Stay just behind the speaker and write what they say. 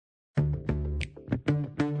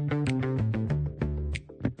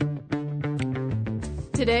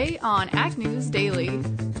Today on Ag News Daily.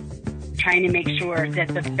 Trying to make sure that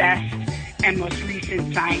the best and most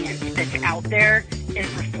recent science that's out there is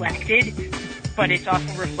reflected, but it's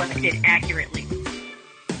also reflected accurately.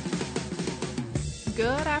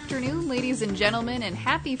 Good afternoon, ladies and gentlemen, and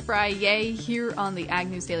happy Friday here on the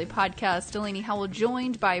Ag News Daily podcast. Delaney Howell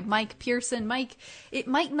joined by Mike Pearson. Mike, it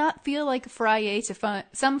might not feel like a Friday to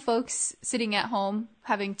some folks sitting at home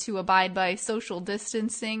having to abide by social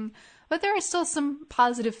distancing, but there are still some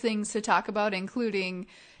positive things to talk about, including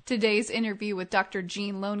today's interview with Dr.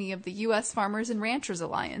 Jean Lonie of the U.S. Farmers and Ranchers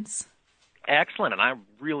Alliance. Excellent, and I'm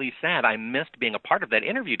really sad I missed being a part of that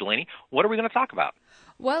interview, Delaney. What are we going to talk about?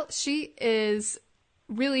 Well, she is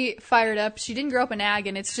really fired up. She didn't grow up in ag,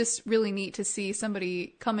 and it's just really neat to see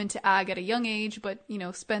somebody come into ag at a young age, but,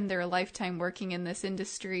 spend their lifetime working in this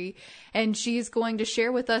industry. And she's going to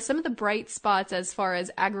share with us some of the bright spots as far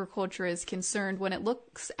as agriculture is concerned when it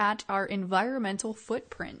looks at our environmental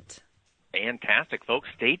footprint. Fantastic, folks.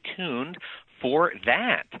 Stay tuned for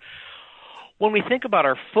that. When we think about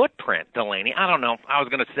our footprint, Delaney, I don't know. I was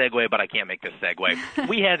going to segue, but I can't make this segue.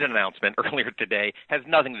 We had an announcement earlier today. Has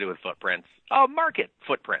nothing to do with footprints. Market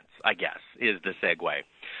footprints, I guess, is the segue.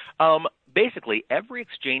 Basically, every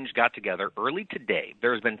exchange got together early today.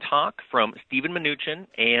 There's been talk from Stephen Mnuchin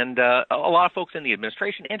and a lot of folks in the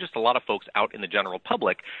administration and just a lot of folks out in the general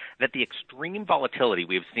public that the extreme volatility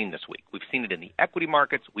we have seen this week, we've seen it in the equity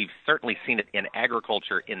markets, we've certainly seen it in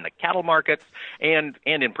agriculture, in the cattle markets, and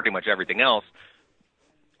in pretty much everything else.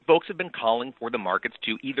 Folks have been calling for the markets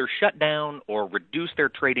to either shut down or reduce their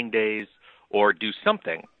trading days or do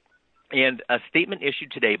something. And a statement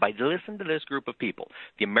issued today by, listen to this group of people,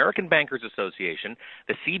 the American Bankers Association,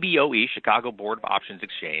 the CBOE, Chicago Board of Options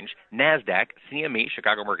Exchange, NASDAQ, CME,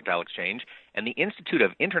 Chicago Mercantile Exchange, and the Institute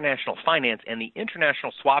of International Finance and the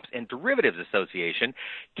International Swaps and Derivatives Association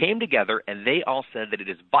came together, and they all said that it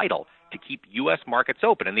is vital to keep U.S. markets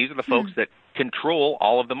open. And these are the folks that control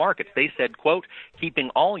all of the markets. They said, quote, keeping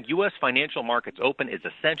all U.S. financial markets open is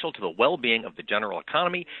essential to the well-being of the general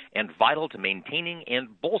economy and vital to maintaining and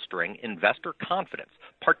bolstering investor confidence,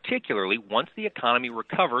 particularly once the economy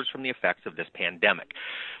recovers from the effects of this pandemic.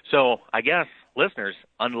 So I guess, listeners,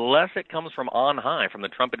 unless it comes from on high, from the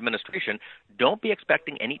Trump administration, don't be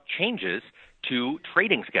expecting any changes to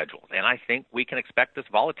trading schedules. And I think we can expect this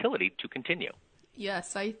volatility to continue.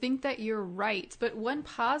 Yes, I think that you're right. But one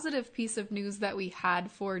positive piece of news that we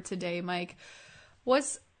had for today, Mike,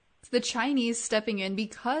 was the Chinese stepping in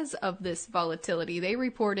because of this volatility. They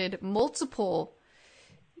reported multiple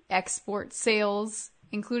export sales,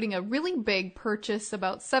 including a really big purchase,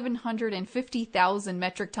 about 750,000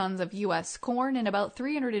 metric tons of U.S. corn and about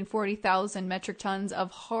 340,000 metric tons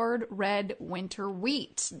of hard red winter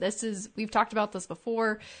wheat. We've talked about this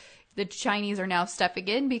before. The Chinese are now stepping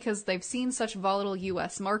in because they've seen such volatile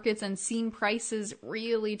U.S. markets and seen prices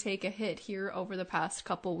really take a hit here over the past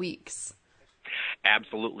couple weeks.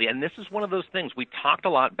 Absolutely. And this is one of those things we talked a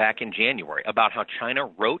lot back in January about how China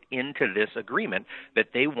wrote into this agreement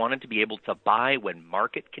that they wanted to be able to buy when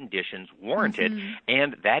market conditions warranted. Mm-hmm.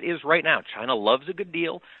 And that is right now. China loves a good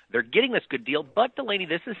deal. They're getting this good deal. But, Delaney,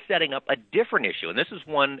 this is setting up a different issue. And this is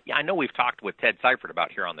one I know we've talked with Ted Seifert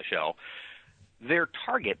about here on the show. Their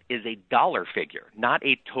target is a dollar figure, not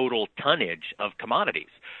a total tonnage of commodities.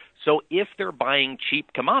 So if they're buying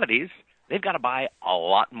cheap commodities, they've got to buy a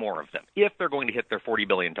lot more of them if they're going to hit their 40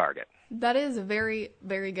 billion target. That is a very,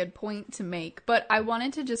 very good point to make. But I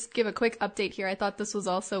wanted to just give a quick update here. I thought this was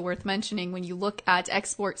also worth mentioning. When you look at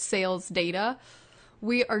export sales data,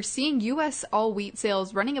 we are seeing U.S. all wheat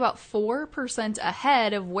sales running about 4%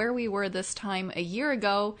 ahead of where we were this time a year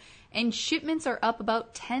ago, and shipments are up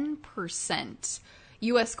about 10%.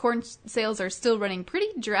 U.S. corn sales are still running pretty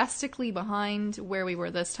drastically behind where we were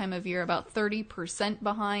this time of year, about 30%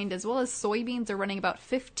 behind, as well as soybeans are running about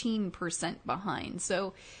 15% behind.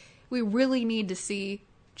 So we really need to see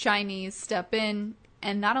Chinese step in,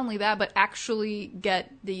 and not only that, but actually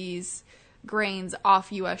get these grains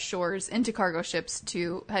off U.S. shores into cargo ships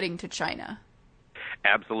heading to China.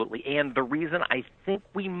 Absolutely. And the reason I think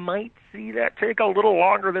we might see that take a little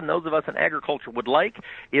longer than those of us in agriculture would like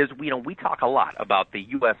is, we talk a lot about the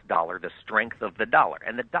U.S. dollar, the strength of the dollar.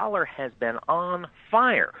 And the dollar has been on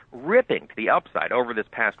fire, ripping to the upside over this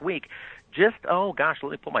past week. Let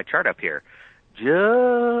me pull my chart up here.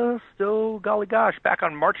 Golly gosh, back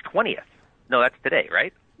on March 20th. No, that's today,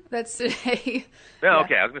 right? That's today. Yeah.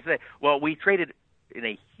 Okay, I was going to say, well, we traded in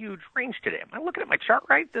a huge range today. Am I looking at my chart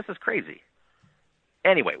right? This is crazy.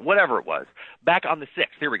 Anyway, whatever it was, back on the 6th,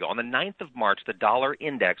 here we go. On the 9th of March, the dollar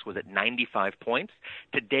index was at 95 points.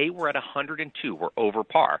 Today, we're at 102. We're over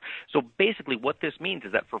par. So basically what this means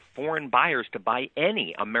is that for foreign buyers to buy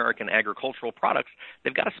any American agricultural products,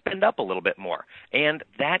 they've got to spend up a little bit more. And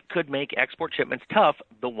that could make export shipments tough,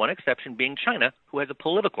 the one exception being China, who has a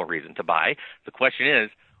political reason to buy. The question is,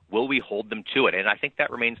 will we hold them to it? And I think that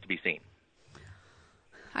remains to be seen.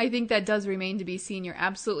 I think that does remain to be seen. You're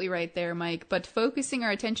absolutely right there, Mike. But focusing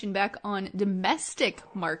our attention back on domestic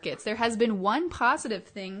markets, there has been one positive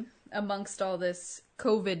thing amongst all this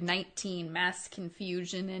COVID-19 mass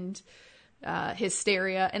confusion and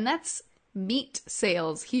hysteria, and that's meat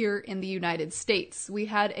sales here in the United States. We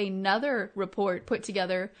had another report put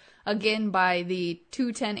together, again, by the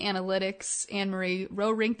 210 Analytics, Anne-Marie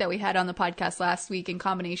Rohrink, that we had on the podcast last week in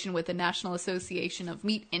combination with the National Association of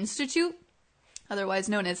Meat Institute, otherwise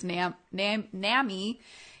known as NAMI,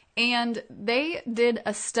 and they did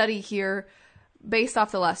a study here based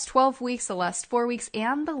off the last 12 weeks, the last 4 weeks,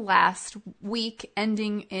 and the last week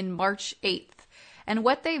ending in March 8th. And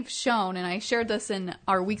what they've shown, and I shared this in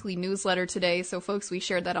our weekly newsletter today, so folks, we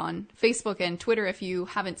shared that on Facebook and Twitter. If you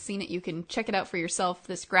haven't seen it, you can check it out for yourself,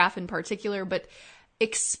 this graph in particular, but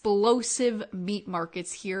explosive meat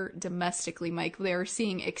markets here domestically, Mike. They're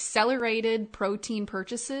seeing accelerated protein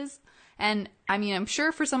purchases. And I mean, I'm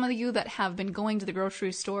sure for some of you that have been going to the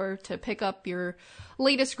grocery store to pick up your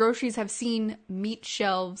latest groceries have seen meat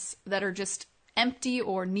shelves that are just empty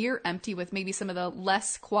or near empty with maybe some of the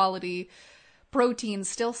less quality proteins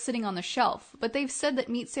still sitting on the shelf. But they've said that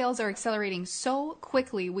meat sales are accelerating so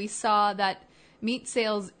quickly. We saw that meat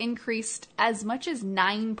sales increased as much as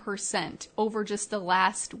 9% over just the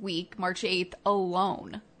last week, March 8th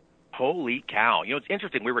alone. Holy cow. You know, it's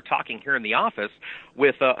interesting. We were talking here in the office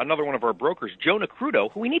with another one of our brokers, Joe Nacrudo,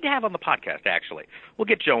 who we need to have on the podcast, actually. We'll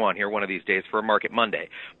get Joe on here one of these days for a Market Monday.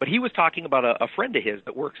 But he was talking about a friend of his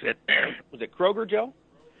that works at, was it Kroger, Joe?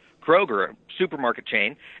 Kroger, a supermarket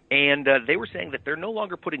chain, and they were saying that they're no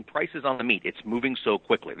longer putting prices on the meat. It's moving so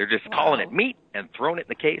quickly. They're just calling it meat and throwing it in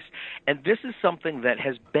the case. And this is something that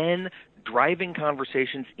has been driving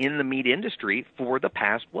conversations in the meat industry for the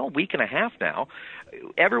past, week and a half now.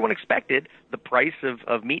 Everyone expected the price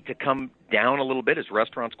of meat to come down a little bit as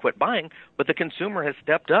restaurants quit buying, but the consumer has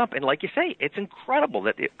stepped up, and like you say, it's incredible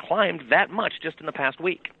that it climbed that much just in the past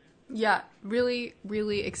week. Yeah, really,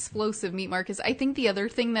 really explosive meat markets. I think the other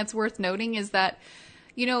thing that's worth noting is that,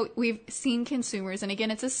 you know, we've seen consumers, and again,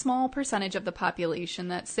 it's a small percentage of the population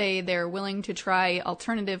that say they're willing to try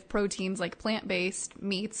alternative proteins like plant-based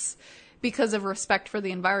meats because of respect for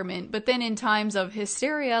the environment. But then in times of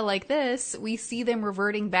hysteria like this, we see them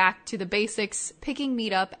reverting back to the basics, picking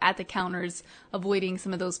meat up at the counters, avoiding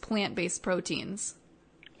some of those plant-based proteins.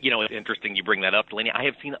 You know, it's interesting you bring that up, Delaney. I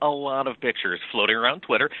have seen a lot of pictures floating around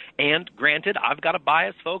Twitter, and granted, I've got a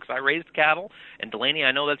bias, folks. I raised cattle, and Delaney,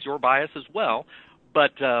 I know that's your bias as well,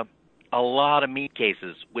 but a lot of meat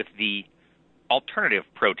cases with the alternative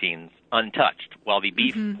proteins untouched, while the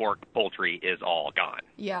beef, pork, poultry is all gone.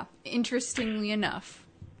 Yeah, interestingly enough.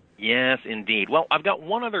 Yes, indeed. Well, I've got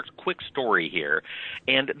one other quick story here,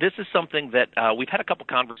 and this is something that we've had a couple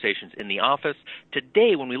conversations in the office.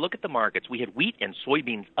 Today, when we look at the markets, we had wheat and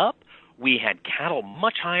soybeans up. We had cattle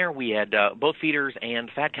much higher. We had both feeders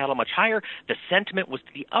and fat cattle much higher. The sentiment was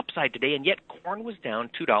to the upside today, and yet corn was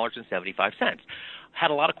down $2.75.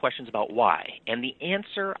 Had a lot of questions about why, and the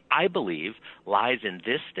answer, I believe, lies in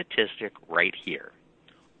this statistic right here.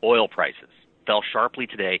 Oil prices fell sharply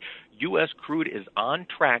today. U.S. crude is on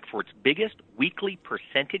track for its biggest weekly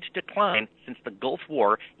percentage decline since the Gulf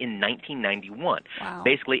War in 1991. Wow.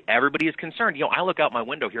 Basically, everybody is concerned. You know, I look out my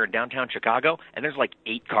window here in downtown Chicago, and there's like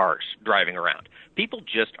 8 cars driving around. People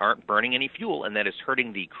just aren't burning any fuel, and that is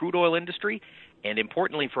hurting the crude oil industry, and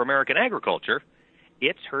importantly for American agriculture,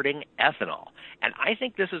 it's hurting ethanol. And I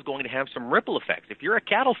think this is going to have some ripple effects. If you're a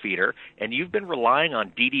cattle feeder and you've been relying on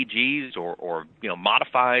DDGs or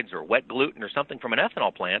modifieds or wet gluten or something from an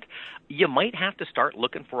ethanol plant, you might have to start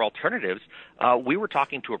looking for alternatives. We were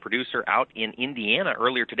talking to a producer out in Indiana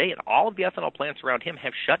earlier today, and all of the ethanol plants around him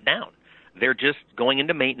have shut down. They're just going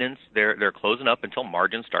into maintenance. They're closing up until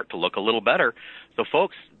margins start to look a little better. So,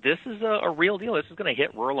 folks, this is a real deal. This is going to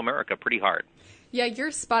hit rural America pretty hard. Yeah,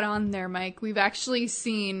 you're spot on there, Mike. We've actually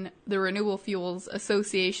seen the Renewable Fuels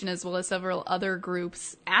Association, as well as several other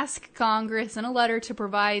groups, ask Congress in a letter to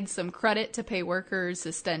provide some credit to pay workers,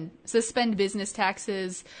 suspend business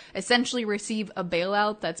taxes, essentially receive a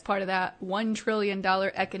bailout. That's part of that $1 trillion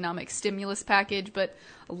economic stimulus package. But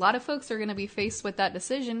a lot of folks are going to be faced with that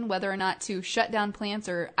decision, whether or not to shut down plants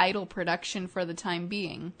or idle production for the time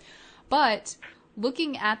being. But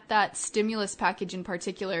looking at that stimulus package in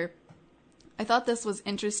particular, I thought this was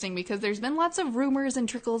interesting because there's been lots of rumors and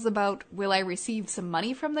trickles about, will I receive some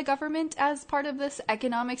money from the government as part of this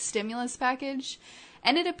economic stimulus package?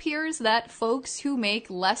 And it appears that folks who make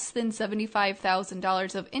less than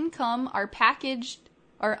 $75,000 of income are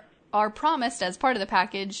promised as part of the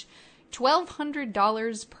package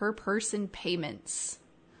 $1,200 per person payments.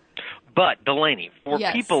 But, Delaney, for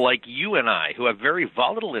Yes. people like you and I who have very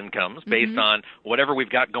volatile incomes based on whatever we've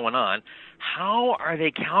got going on, how are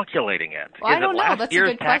they calculating it? Well, Is I don't it know. last That's a year's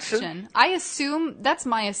good taxes? question. I assume that's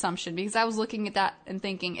my assumption because I was looking at that and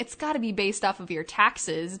thinking it's got to be based off of your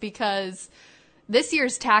taxes because this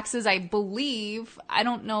year's taxes, I believe, I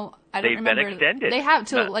don't know. I don't They've remember. been extended. They have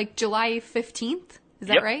till like July 15th. Is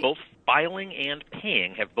that Yep, right? both filing and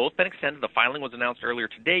paying have both been extended. The filing was announced earlier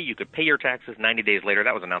today. You could pay your taxes 90 days later.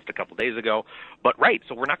 That was announced a couple days ago. But, right,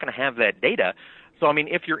 so we're not going to have that data. So, I mean,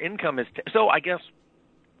 if your income is so I guess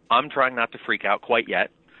I'm trying not to freak out quite yet.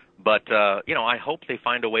 But, I hope they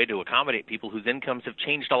find a way to accommodate people whose incomes have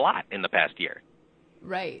changed a lot in the past year.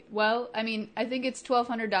 Right. Well, I mean, I think it's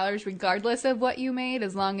 $1,200 regardless of what you made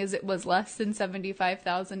as long as it was less than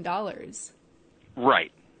 $75,000.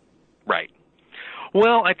 Right.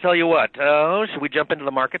 Well, I tell you what, should we jump into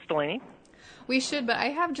the markets, Delaney? We should, but I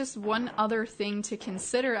have just one other thing to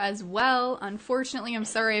consider as well. Unfortunately, I'm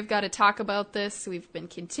sorry I've got to talk about this. We've been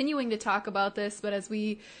continuing to talk about this, but as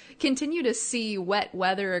we continue to see wet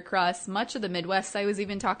weather across much of the Midwest, I was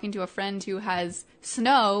even talking to a friend who has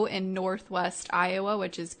snow in northwest Iowa,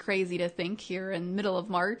 which is crazy to think here in the middle of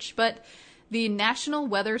March, but the National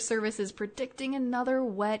Weather Service is predicting another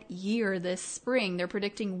wet year this spring. They're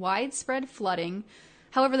predicting widespread flooding.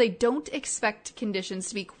 However, they don't expect conditions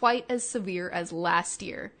to be quite as severe as last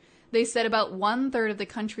year. They said about 1/3 of the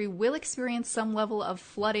country will experience some level of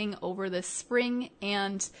flooding over this spring,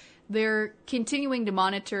 and they're continuing to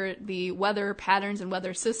monitor the weather patterns and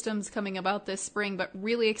weather systems coming about this spring, but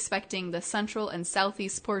really expecting the central and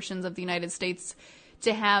southeast portions of the United States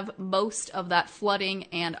to have most of that flooding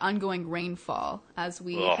and ongoing rainfall as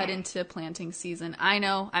we head into planting season. I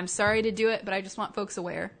know, I'm sorry to do it, but I just want folks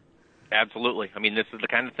aware. Absolutely. I mean, this is the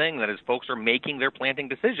kind of thing that as folks are making their planting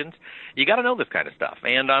decisions, you got to know this kind of stuff.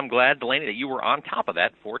 And I'm glad, Delaney, that you were on top of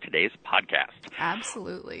that for today's podcast.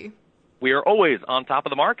 Absolutely. We are always on top of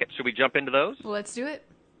the market. Should we jump into those? Let's do it.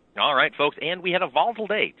 All right, folks, and we had a volatile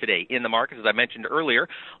day today in the markets, as I mentioned earlier.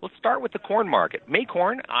 Let's start with the corn market. May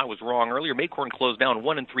corn, I was wrong earlier. May corn closed down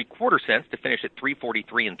 1 3/4 cents to finish at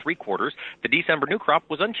 3.43 3/4. The December new crop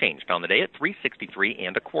was unchanged on the day at 3.63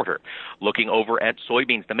 1/4. Looking over at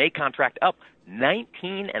soybeans, the May contract up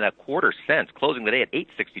 19 1/4 cents, closing the day at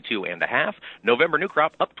 8.62 1/2. November new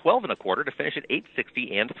crop up 12 1/4 to finish at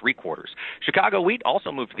 8.60 3/4. Chicago wheat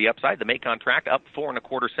also moved to the upside. The May contract up 4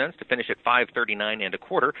 1/4 cents to finish at 5.39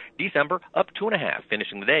 1/4. December up 2 1/2,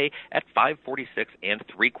 finishing the day at 5.46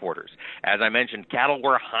 3/4. As I mentioned, cattle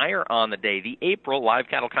were higher on the day. The April live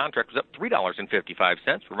cattle contract was up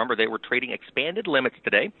 $3.55. Remember, they were trading expanded limits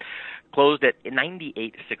today. Closed at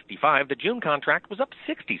 98.65. The June contract was up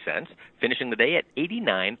 60 cents, finishing the day at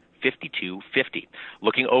 89.52.50.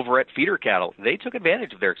 Looking over at feeder cattle, they took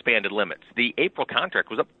advantage of their expanded limits. The April contract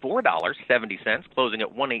was up $4.70, closing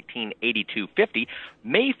at 118.82.50.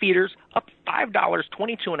 May feeders up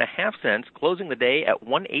 $5.22.5, closing the day at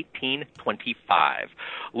 118.25.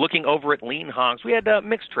 Looking over at lean hogs, we had a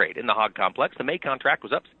mixed trade in the hog complex. The May contract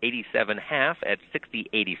was up 87.5 at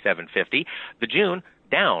 60.87.50. The June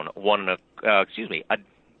down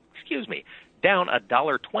down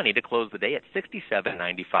 $1.20 to close the day at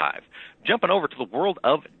 67.95. Jumping over to the world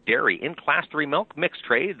of dairy. In Class 3 milk, mixed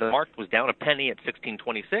trade, the March was down a penny at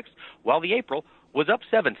 16.26, while the April was up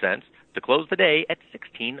 7 cents to close the day at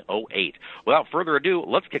 16.08. Without further ado,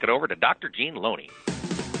 let's kick it over to Dr. Jean Lonie.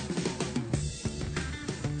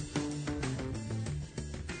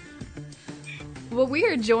 Well, we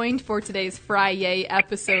are joined for today's Friday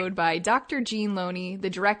episode by Dr. Jean Lonie, the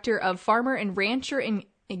Director of Farmer and Rancher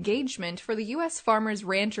Engagement for the U.S. Farmers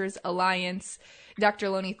Ranchers Alliance. Dr.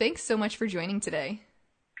 Lonie, thanks so much for joining today.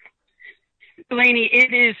 Delaney,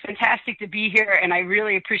 it is fantastic to be here, and I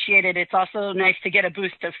really appreciate it. It's also nice to get a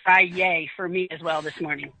boost of yay for me as well this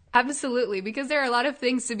morning. Absolutely, because there are a lot of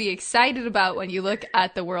things to be excited about when you look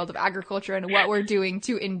at the world of agriculture and what we're doing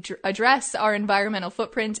to address our environmental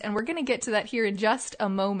footprint, and we're going to get to that here in just a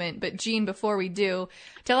moment. But Jean, before we do,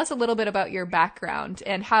 tell us a little bit about your background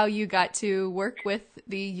and how you got to work with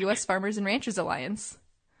the U.S. Farmers and Ranchers Alliance.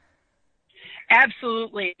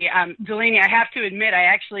 Absolutely. Delaney, I have to admit, I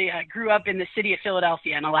actually grew up in the city of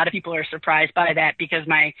Philadelphia, and a lot of people are surprised by that because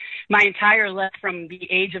my entire life from the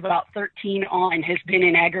age of about 13 on has been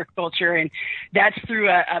in agriculture, and that's through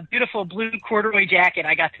a beautiful blue corduroy jacket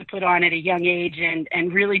I got to put on at a young age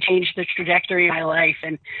and really changed the trajectory of my life.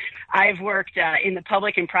 And I've worked in the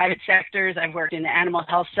public and private sectors. I've worked in the animal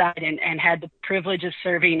health side and had the privilege of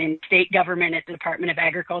serving in state government at the Department of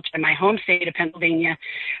Agriculture in my home state of Pennsylvania.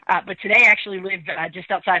 But today I actually live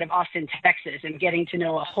just outside of Austin, Texas, and getting to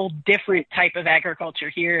know a whole different type of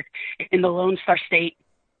agriculture here in the Lone Star State.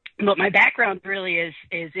 But my background really is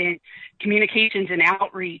in communications and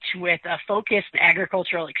outreach with a focused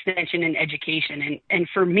agricultural extension and education. And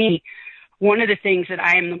for me, one of the things that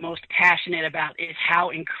I am the most passionate about is how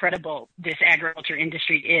incredible this agriculture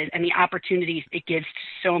industry is and the opportunities it gives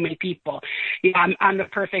to so many people. You know, I'm the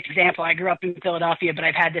perfect example. I grew up in Philadelphia, but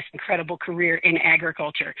I've had this incredible career in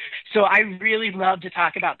agriculture. So I really love to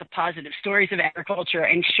talk about the positive stories of agriculture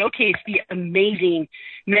and showcase the amazing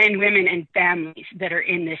men, women, and families that are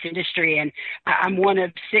in this industry. And I'm one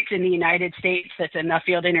of 6 in the United States that's a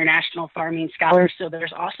Nuffield International Farming Scholar. So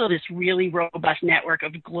there's also this really robust network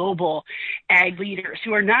of global ag leaders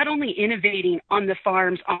who are not only innovating on the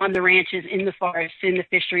farms, on the ranches, in the forests, in the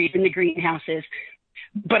fisheries, in the greenhouses,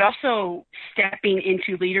 but also stepping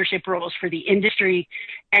into leadership roles for the industry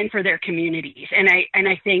and for their communities. And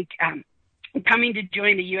I think coming to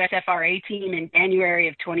join the USFRA team in January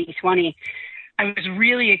of 2020, I was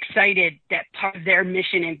really excited that part of their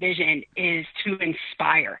mission and vision is to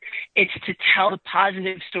inspire. It's to tell the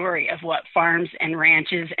positive story of what farms and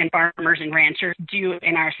ranches and farmers and ranchers do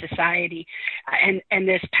in our society. And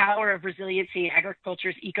this Power of Resiliency,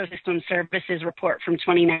 Agriculture's Ecosystem Services report from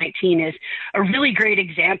 2019 is a really great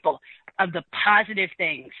example of the positive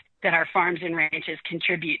things that our farms and ranches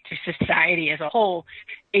contribute to society as a whole,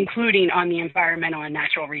 including on the environmental and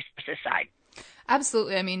natural resources side.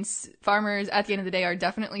 Absolutely. I mean, farmers at the end of the day are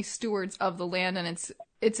definitely stewards of the land, and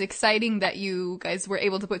it's exciting that you guys were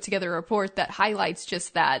able to put together a report that highlights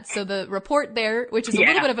just that. So the report there, which is a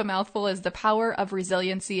little bit of a mouthful, is the Power of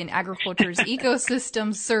Resiliency in Agriculture's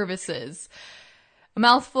Ecosystem Services. A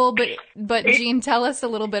mouthful, but Jean, tell us a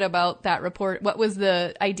little bit about that report. What was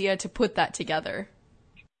the idea to put that together?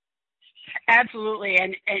 Absolutely,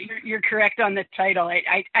 and you're correct on the title.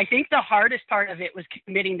 I think the hardest part of it was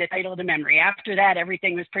committing the title to memory. After that,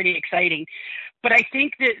 everything was pretty exciting. But I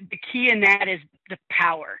think that the key in that is the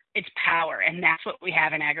power. It's power, and that's what we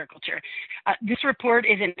have in agriculture. This report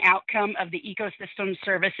is an outcome of the Ecosystem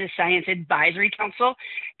Services Science Advisory Council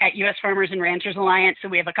at U.S. Farmers and Ranchers Alliance. So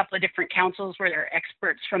we have a couple of different councils where there are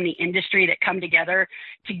experts from the industry that come together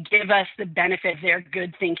to give us the benefit of their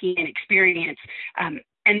good thinking and experience.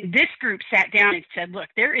 And this group sat down and said, look,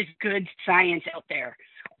 there is good science out there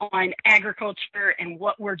on agriculture and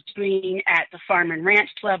what we're doing at the farm and ranch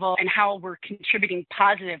level and how we're contributing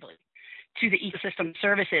positively to the ecosystem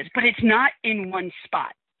services. But it's not in one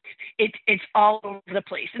spot. It's all over the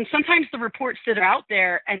place. And sometimes the reports that are out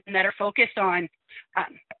there and that are focused on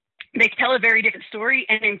they tell a very different story.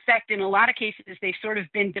 And in fact, in a lot of cases, they've sort of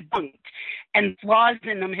been debunked and flaws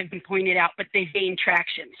in them have been pointed out, but they've gained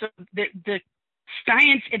traction. So the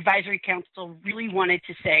Science Advisory Council really wanted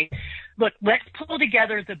to say, look, let's pull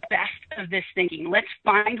together the best of this thinking. Let's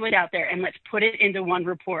find what's out there and let's put it into one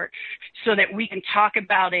report so that we can talk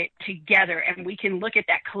about it together and we can look at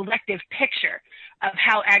that collective picture of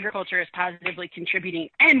how agriculture is positively contributing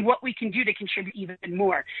and what we can do to contribute even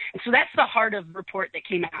more. And so that's the heart of the report that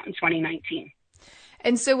came out in 2019.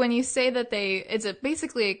 And so when you say that it's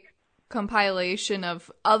basically compilation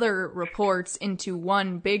of other reports into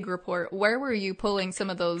one big report, where were you pulling some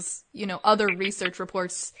of those, other research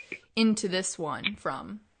reports into this one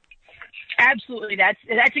from? Absolutely.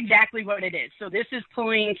 That's exactly what it is. So this is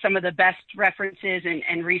pulling some of the best references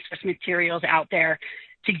and resource materials out there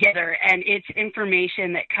together, and it's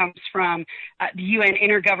information that comes from the UN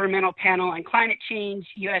Intergovernmental Panel on Climate Change,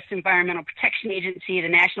 U.S. Environmental Protection Agency, the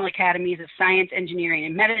National Academies of Science, Engineering,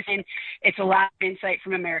 and Medicine. It's a lot of insight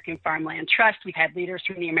from American Farmland Trust. We've had leaders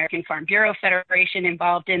from the American Farm Bureau Federation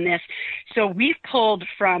involved in this. So we've pulled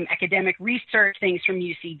from academic research, things from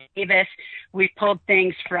UC Davis. We've pulled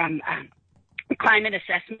things from climate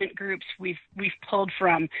assessment groups. We've pulled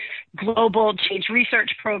from global change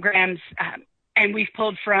research programs, and we've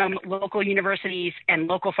pulled from local universities and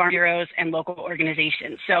local farm bureaus and local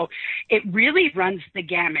organizations. So it really runs the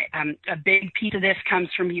gamut. A big piece of this comes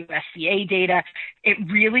from USDA data. It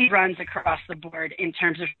really runs across the board in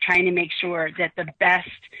terms of trying to make sure that the best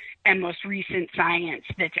and most recent science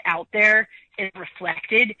that's out there is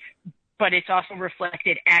reflected, but it's also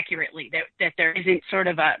reflected accurately, that there isn't sort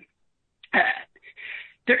of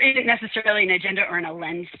there isn't necessarily an agenda or a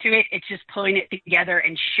lens to it. It's just pulling it together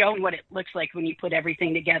and showing what it looks like when you put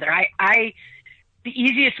everything together. The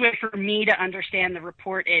easiest way for me to understand the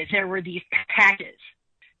report is there were these patches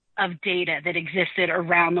of data that existed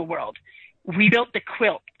around the world. We built the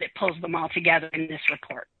quilt that pulls them all together in this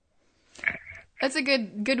report. That's a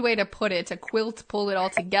good way to put it, a quilt, pull it all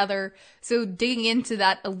together. So digging into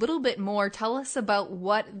that a little bit more, tell us about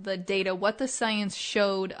what the data, what the science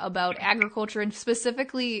showed about agriculture and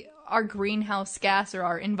specifically our greenhouse gas or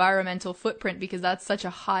our environmental footprint, because that's such a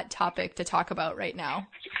hot topic to talk about right now.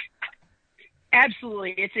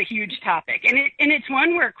 Absolutely. It's a huge topic. And it's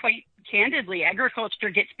one where, quite candidly, agriculture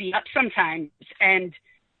gets beat up sometimes, and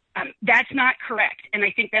that's not correct. And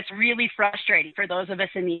I think that's really frustrating for those of us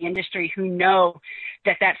in the industry who know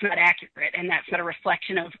that that's not accurate and that's not a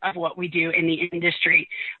reflection of what we do in the industry.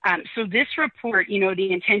 So this report,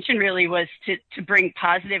 the intention really was to bring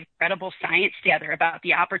positive, credible science together about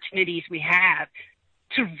the opportunities we have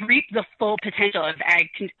to reap the full potential of ag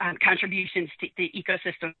contributions to the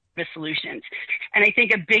ecosystem solutions. And I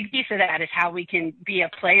think a big piece of that is how we can be a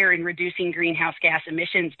player in reducing greenhouse gas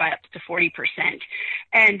emissions by up to 40%.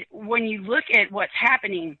 And when you look at what's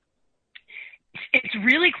happening, it's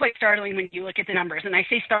really quite startling when you look at the numbers. And I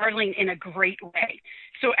say startling in a great way.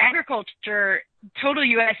 So agriculture, total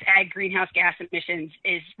U.S. ag greenhouse gas emissions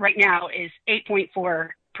right now is 8.4%.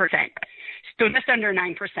 So just under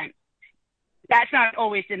 9%. That's not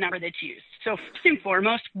always the number that's used. So first and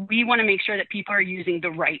foremost, we want to make sure that people are using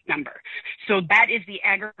the right number. So that is the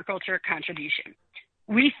agriculture contribution.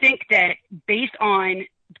 We think that based on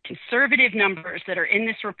conservative numbers that are in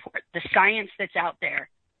this report, the science that's out there,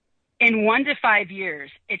 in 1 to 5 years,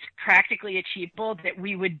 it's practically achievable that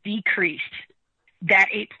we would decrease that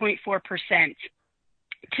 8.4%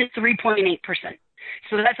 to 3.8%.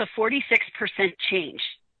 So that's a 46% change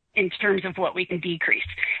in terms of what we can decrease.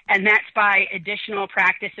 And that's by additional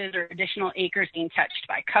practices or additional acres being touched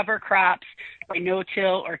by cover crops, by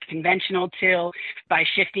no-till or conventional till, by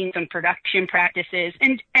shifting some production practices,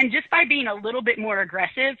 and just by being a little bit more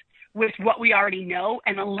aggressive with what we already know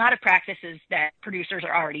and a lot of practices that producers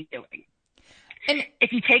are already doing. And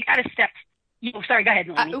if you take that a step, sorry, go ahead,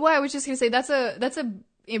 Lonie. Well, I was just going to say that's a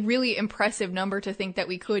really impressive number to think that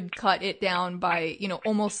we could cut it down by,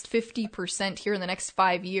 almost 50% here in the next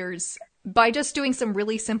 5 years by just doing some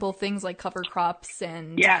really simple things like cover crops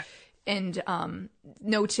and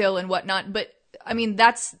no-till and whatnot. But I mean,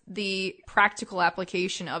 that's the practical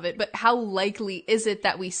application of it. But how likely is it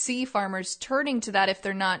that we see farmers turning to that if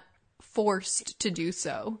they're not forced to do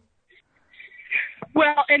so?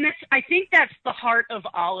 Well, and I think that's the heart of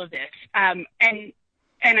all of this. And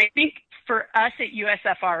I think for us at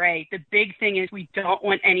USFRA, the big thing is we don't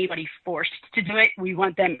want anybody forced to do it. We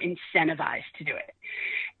want them incentivized to do it.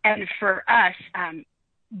 And for us,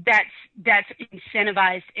 that's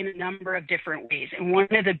incentivized in a number of different ways. And one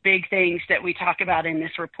of the big things that we talk about in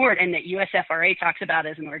this report and that USFRA talks about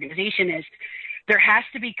as an organization is there has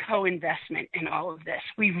to be co-investment in all of this.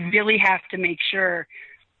 We really have to make sure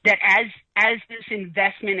that as this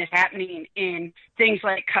investment is happening in things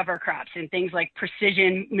like cover crops and things like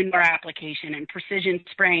precision manure application and precision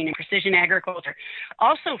spraying and precision agriculture,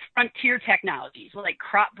 also frontier technologies like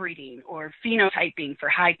crop breeding or phenotyping for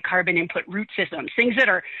high carbon input root systems, things that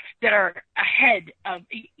are ahead of,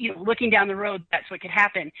 looking down the road, that's what could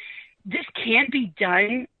happen. This can't be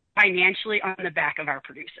done financially on the back of our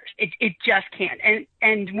producers. It just can't.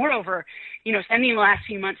 And moreover, spending the last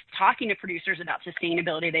few months talking to producers about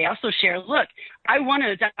sustainability, they also share, look, I want to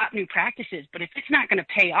adopt new practices, but if it's not going to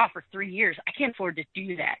pay off for 3 years, I can't afford to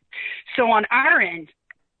do that. So on our end,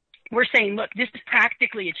 we're saying, look, this is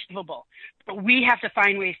practically achievable, but we have to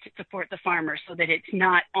find ways to support the farmers so that it's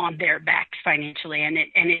not on their backs financially. And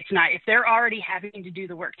it's not, if they're already having to do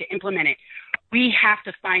the work to implement it, we have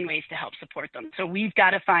to find ways to help support them. So we've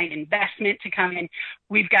got to find investment to come in.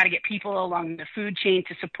 We've got to get people along the food chain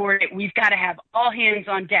to support it. We've got to have all hands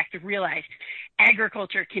on deck to realize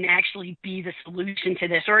agriculture can actually be the solution to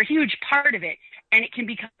this, or a huge part of it, and it can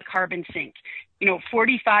become a carbon sink.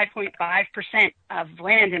 45.5% of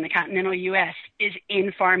land in the continental U.S. is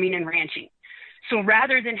in farming and ranching. So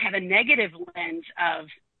rather than have a negative lens of,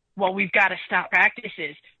 well, we've got to stop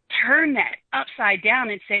practices, turn that upside down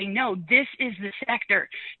and say, no, this is the sector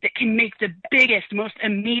that can make the biggest, most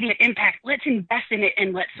immediate impact. Let's invest in it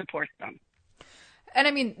and let's support them. And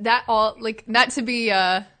I mean, that all, not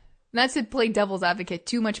to play devil's advocate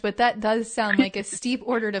too much, but that does sound like a steep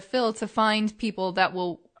order to fill to find people that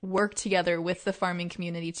will work together with the farming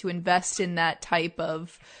community to invest in that type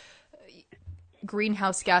of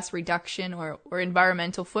greenhouse gas reduction or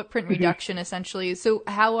environmental footprint reduction, essentially. So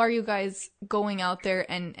how are you guys going out there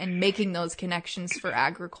and making those connections for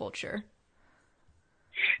agriculture?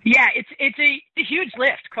 Yeah, it's a huge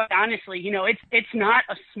lift, quite honestly. It's not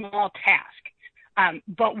a small task.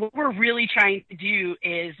 But what we're really trying to do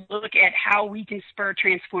is look at how we can spur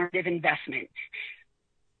transformative investment.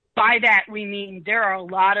 By that, we mean there are a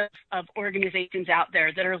lot of organizations out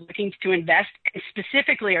there that are looking to invest, and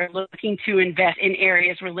specifically are looking to invest in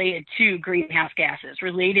areas related to greenhouse gases,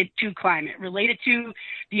 related to climate, related to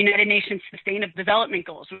the United Nations Sustainable Development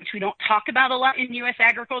Goals, which we don't talk about a lot in U.S.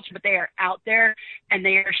 agriculture, but they are out there and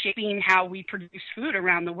they are shaping how we produce food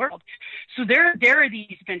around the world. So there are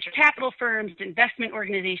these venture capital firms, investment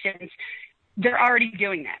organizations, they're already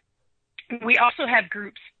doing that. We also have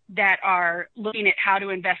groups that are looking at how to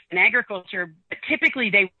invest in agriculture, but typically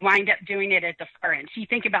they wind up doing it at the far end. So you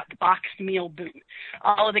think about the boxed meal boom,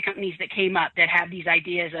 all of the companies that came up that have these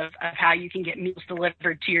ideas of how you can get meals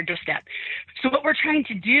delivered to your doorstep. So what we're trying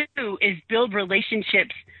to do is build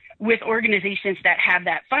relationships with organizations that have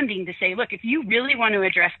that funding to say, look, if you really want to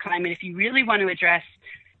address climate, if you really want to address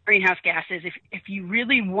greenhouse gases, if you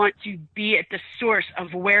really want to be at the source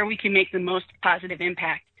of where we can make the most positive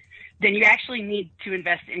impact, then you actually need to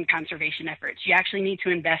invest in conservation efforts. You actually need to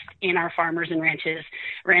invest in our farmers and ranchers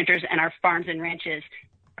and our farms and ranches.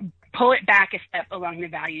 Pull it back a step along the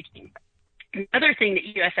value chain. Another thing that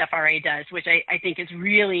USFRA does, which I think is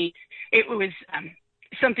really, it was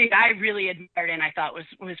something I really admired and I thought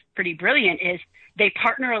was pretty brilliant, is they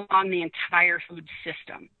partner along the entire food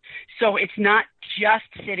system. So it's not just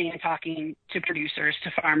sitting and talking to producers,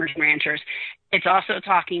 to farmers and ranchers. It's also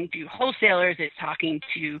talking to wholesalers. It's talking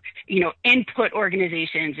to, input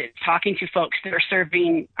organizations. It's talking to folks that are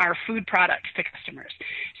serving our food products to customers.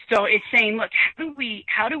 So it's saying, look,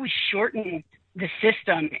 how do we shorten the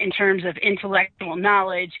system in terms of intellectual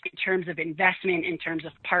knowledge, in terms of investment, in terms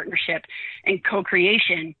of partnership and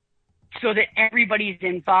co-creation, so that everybody's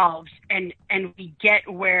involved and we get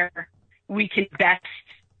where we can best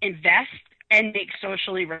invest and make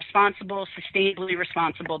socially responsible, sustainably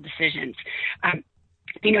responsible decisions.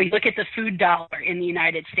 You look at the food dollar in the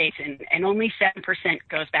United States and only 7%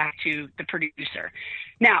 goes back to the producer.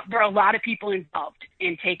 Now, there are a lot of people involved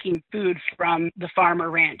in taking food from the farmer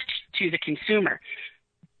ranch to the consumer.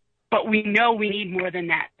 But we know we need more than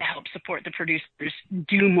that to help support the producers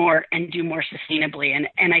do more and do more sustainably.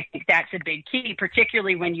 And I think that's a big key,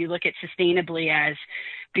 particularly when you look at sustainably as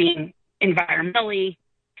being environmentally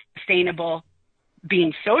sustainable,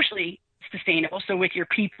 being socially sustainable. So with your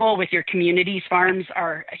people, with your communities, farms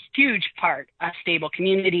are a huge part of stable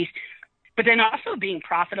communities, but then also being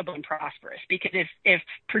profitable and prosperous. Because if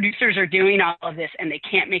producers are doing all of this and they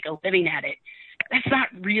can't make a living at it, that's not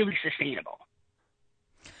really sustainable.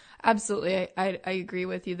 Absolutely. I agree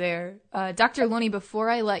with you there. Dr. Lonie,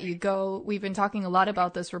 before I let you go, we've been talking a lot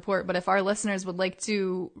about this report, but if our listeners would like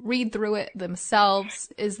to read through it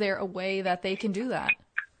themselves, is there a way that they can do that?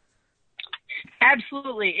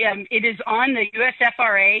 Absolutely. It is on the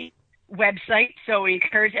USFRA website, so we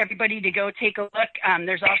encourage everybody to go take a look.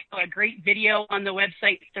 There's also a great video on the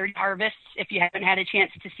website, 30 Harvests. If you haven't had a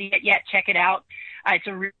chance to see it yet, check it out. It's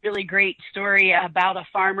a really great story about a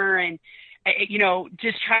farmer and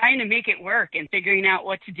just trying to make it work and figuring out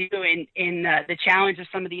what to do in the challenge of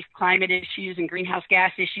some of these climate issues and greenhouse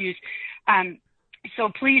gas issues. So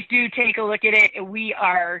please do take a look at it. We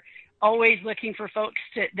are always looking for folks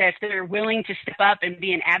that are willing to step up and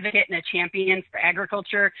be an advocate and a champion for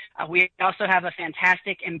agriculture. We also have a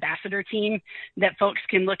fantastic ambassador team that folks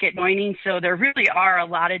can look at joining. So there really are a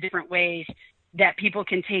lot of different ways that people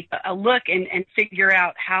can take a look and figure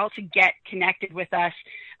out how to get connected with us.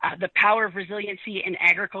 The Power of Resiliency in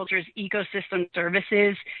Agriculture's Ecosystem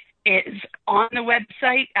Services is on the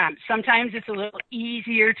website. Sometimes it's a little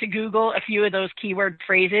easier to Google a few of those keyword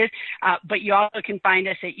phrases, but you also can find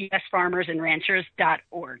us at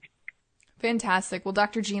usfarmersandranchers.org. Fantastic. Well,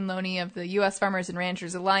 Dr. Jean Lonie of the U.S. Farmers and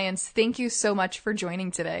Ranchers Alliance, thank you so much for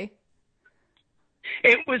joining today.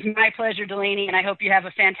 It was my pleasure, Delaney, and I hope you have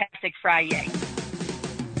a fantastic Friday.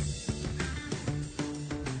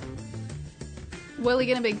 Well,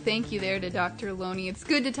 again, a big thank you there to Dr. Lonie. It's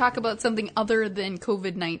good to talk about something other than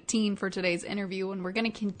COVID-19 for today's interview, and we're going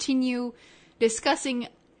to continue discussing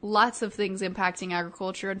lots of things impacting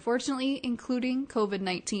agriculture, unfortunately, including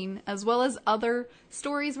COVID-19, as well as other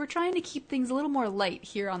stories. We're trying to keep things a little more light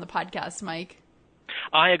here on the podcast, Mike.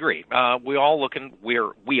 I agree. We're all looking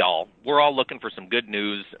for some good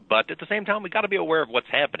news, but at the same time, we got to be aware of what's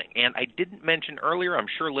happening. And I didn't mention earlier, I'm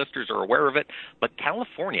sure listeners are aware of it, but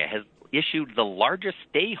California has issued the largest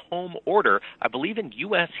stay-home order, I believe, in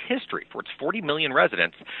U.S. history for its 40 million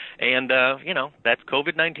residents. And, that's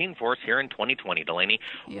COVID-19 for us here in 2020, Delaney.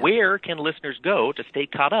 Yeah. Where can listeners go to stay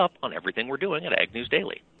caught up on everything we're doing at Ag News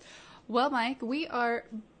Daily? Well, Mike, we are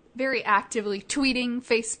very actively tweeting,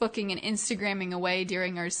 Facebooking, and Instagramming away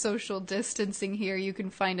during our social distancing here. You can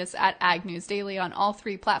find us at Ag News Daily on all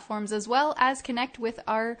 3 platforms, as well as connect with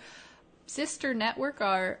our sister network,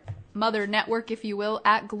 our mother network, if you will,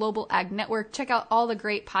 at Global Ag Network. Check out all the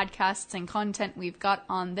great podcasts and content we've got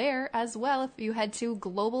on there as well if you head to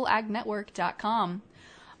globalagnetwork.com.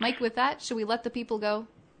 Mike, with that, should we let the people go?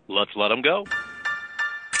 Let's let them go.